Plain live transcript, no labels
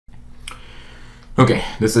Okay,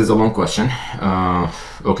 this is a long question.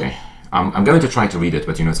 Okay, I'm going to try to read it,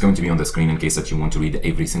 but it's going to be on the screen in case that you want to read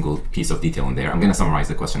every single piece of detail in there. I'm going to summarize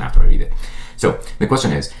the question after I read it. So the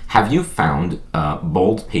question is, have you found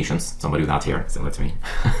bald patients, somebody without hair, similar to me,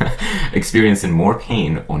 experiencing more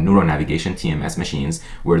pain on neuronavigation TMS machines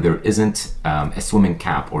where there isn't a swimming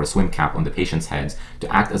cap or a swim cap on the patient's heads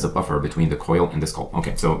to act as a buffer between the coil and the skull?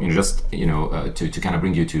 Okay, so to kind of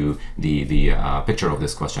bring you to the picture of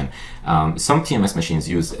this question, some TMS machines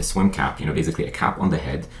use a swim cap, basically a cap on the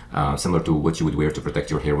head, similar to what you would wear to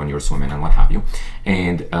protect your hair when you're swimming and what have you.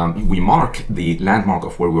 And we mark the landmark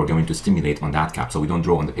of where we're going to stimulate on that cap. So we don't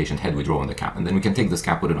draw on the patient head, we draw on the cap. And then we can take this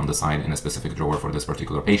cap, put it on the side in a specific drawer for this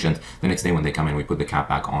particular patient. The next day when they come in, we put the cap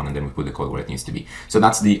back on, and then we put the coil where it needs to be. So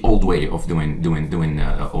that's the old way of doing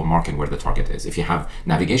or marking where the target is. If you have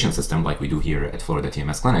navigation system like we do here at Florida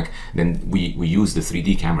TMS Clinic, then we use the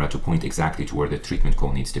 3D camera to point exactly to where the treatment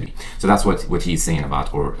coil needs to be. So that's what he's saying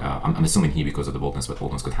about, or I'm assuming he because of the baldness, but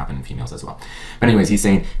baldness could happen in females as well. But anyways, he's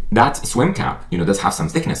saying that swim cap, does have some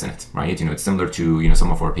thickness in it, right? It's similar to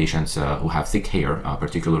some of our patients who have thick hair,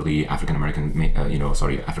 particularly African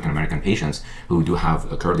American patients who do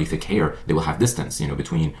have curly thick hair. They will have distance,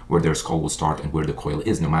 between where their skull will start and where the coil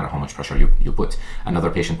is, no matter how much pressure you put. Another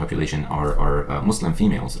patient population are Muslim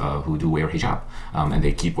females who do wear hijab, and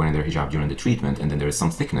they keep wearing their hijab during the treatment, and then there is some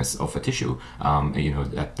thickness of a tissue,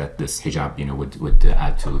 that this hijab, would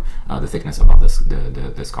add to the thickness above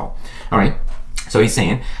the skull. All right. So he's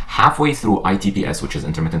saying, halfway through ITPS, which is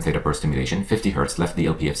intermittent theta burst stimulation, 50 hertz left the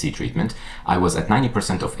LPFC treatment. I was at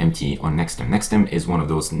 90% of MT on Nexstim. Nexstim is one of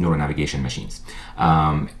those neuronavigation machines.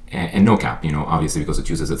 And no cap, obviously because it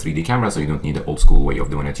uses a 3D camera, so you don't need the old school way of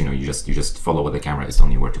doing it. You just follow what the camera is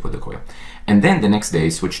telling you where to put the coil. And then the next day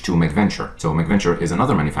switch to MagVenture. So MagVenture is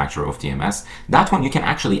another manufacturer of TMS. That one you can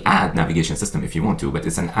actually add navigation system if you want to, but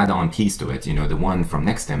it's an add-on piece to it. The one from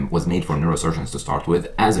Nexstim was made for neurosurgeons to start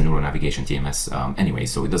with as a neuronavigation TMS anyway,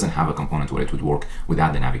 so it doesn't have a component where it would work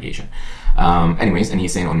without the navigation. Anyways, and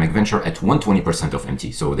he's saying on MagVenture at 120% of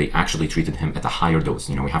MT, so they actually treated him at a higher dose.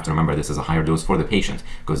 We have to remember this is a higher dose for the patient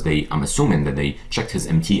because I'm assuming that they checked his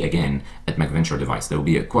MT again at MagVenture device. There will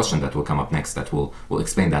be a question that will come up next that will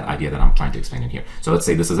explain that idea that I'm trying to explain in here. So let's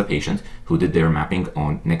say this is a patient who did their mapping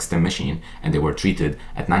on Nexstim machine, and they were treated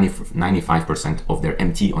at 95% of their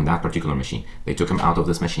MT on that particular machine. They took him out of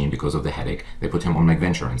this machine because of the headache. They put him on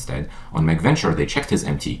MagVenture instead. On MagVenture, they checked his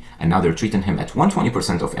MT, and now they're treating him at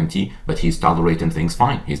 120% of MT, but he's tolerating things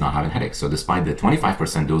fine. He's not having headaches. So despite the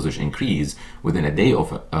 25% dosage increase within a day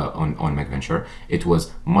of on MagVenture, it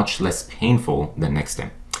was much less painful than Nexstim.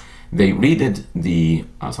 They redid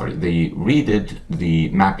the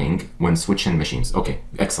mapping when switching machines. Okay,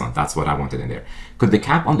 excellent. That's what I wanted in there. Could the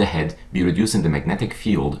cap on the head be reducing the magnetic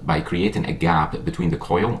field by creating a gap between the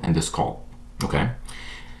coil and the skull? Okay.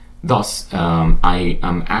 Thus, I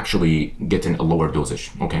am actually getting a lower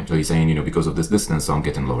dosage. Okay, so he's saying, because of this distance, so I'm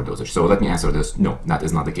getting lower dosage. So let me answer this. No, that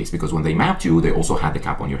is not the case, because when they mapped you, they also had the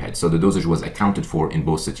cap on your head. So the dosage was accounted for in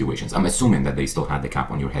both situations. I'm assuming that they still had the cap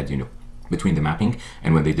on your head, between the mapping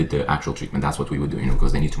and when they did the actual treatment. That's what we would do,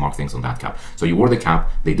 because they need to mark things on that cap. So you wore the cap,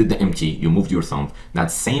 they did the MT, you moved your thumb.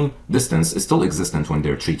 That same distance is still existent when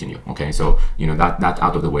they're treating you. Okay, so that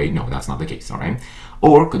out of the way. No, that's not the case. All right.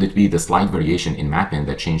 Or could it be the slight variation in mapping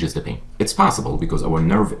that changes the pain? It's possible, because our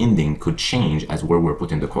nerve ending could change as where we're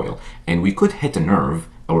putting the coil, and we could hit a nerve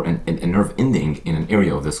or a nerve ending in an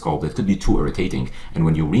area of the skull that could be too irritating, and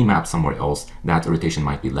when you remap somewhere else, that irritation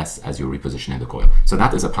might be less as you're repositioning the coil. So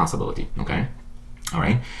that is a possibility. Okay, all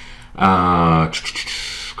right.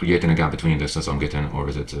 Creating a gap between the distance I'm getting, or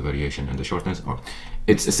is it a variation in the shortness? Or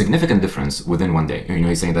it's a significant difference within one day.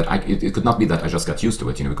 He's saying that it could not be that I just got used to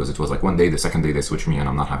it, because it was like one day, the second day they switched me and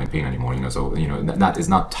I'm not having pain anymore, so that is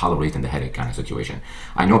not tolerating the headache kind of situation.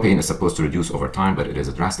 I know pain is supposed to reduce over time, but it is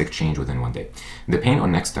a drastic change within one day. The pain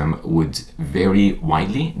on Nexstim would vary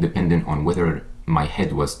widely depending on whether my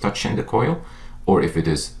head was touching the coil or if it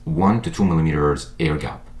is 1 to 2 millimeters air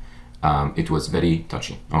gap. It was very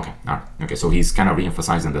touchy. Okay, all right. Okay, so he's kind of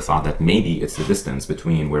re-emphasizing the thought that maybe it's the distance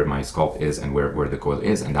between where my scalp is and where the coil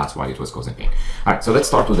is, and that's why it was causing pain. All right, so let's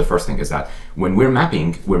start with the first thing, is that when we're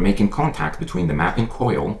mapping, we're making contact between the mapping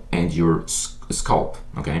coil and your scalp.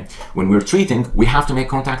 Okay, when we're treating, we have to make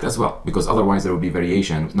contact as well, because otherwise there will be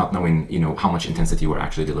variation, not knowing how much intensity we're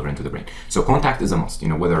actually delivering to the brain. So contact is a must,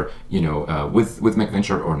 whether with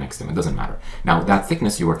MagVenture or Nexstim, it doesn't matter. Now that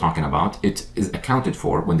thickness you were talking about, it is accounted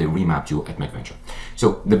for when they remapped you at MagVenture.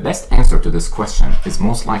 So the best answer to this question is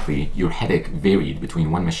most likely your headache varied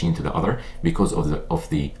between one machine to the other because of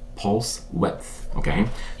the pulse width. Okay,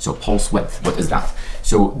 so pulse width, what is that?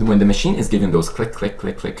 So when the machine is given those click, click,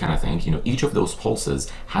 click, click kind of thing, you know, each of those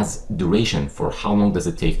pulses has duration for how long does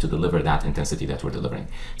it take to deliver that intensity that we're delivering.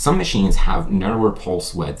 Some machines have narrower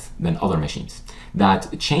pulse width than other machines.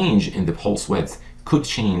 That change in the pulse width could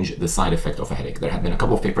change the side effect of a headache. There have been a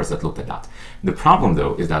couple of papers that looked at that. The problem,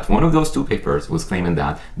 though, is that one of those two papers was claiming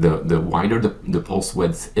that the wider the pulse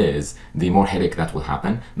width is, the more headache that will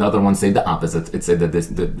happen. The other one said the opposite. It said that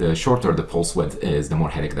the shorter the pulse width is, the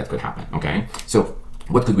more headache that could happen. Okay, so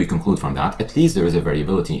what could we conclude from that? At least there is a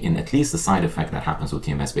variability in at least the side effect that happens with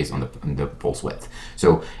TMS based on the pulse width.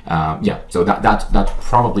 So yeah, so that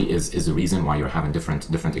probably is the reason why you're having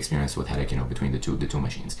different experience with headache, you know, between the two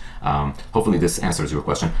machines. Hopefully this answers your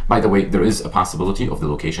question. By the way, there is a possibility of the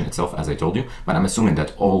location itself, as I told you, but I'm assuming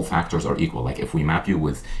that all factors are equal. Like if we map you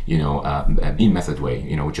with, you know, a beam method way,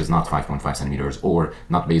 you know, which is not 5.5 centimeters or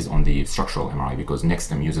not based on the structural MRI, because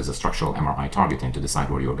Nexstim uses a structural MRI targeting to decide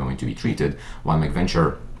where you're going to be treated, while MagVenture,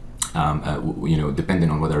 you know, depending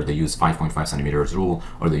on whether they use 5.5 centimeters rule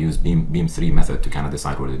or they use beam 3 method to kind of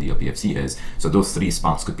decide where the DLPFC is. So those 3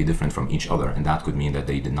 spots could be different from each other, and that could mean that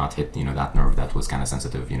they did not hit, you know, that nerve that was kind of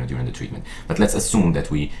sensitive, you know, during the treatment. But let's assume that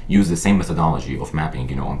we use the same methodology of mapping,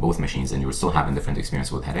 you know, on both machines, and you're still having different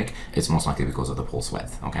experience with headache. It's most likely because of the pulse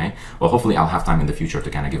width. Okay. Well, hopefully I'll have time in the future to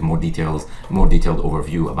kind of give more detailed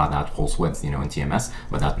overview about that pulse width, you know, in TMS,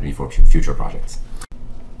 but that would be for future projects.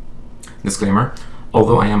 Disclaimer.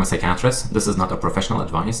 Although I am a psychiatrist, this is not a professional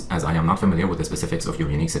advice, as I am not familiar with the specifics of your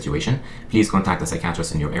unique situation. Please contact a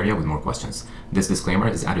psychiatrist in your area with more questions. This disclaimer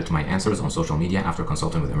is added to my answers on social media after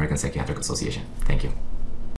consulting with the American Psychiatric Association. Thank you.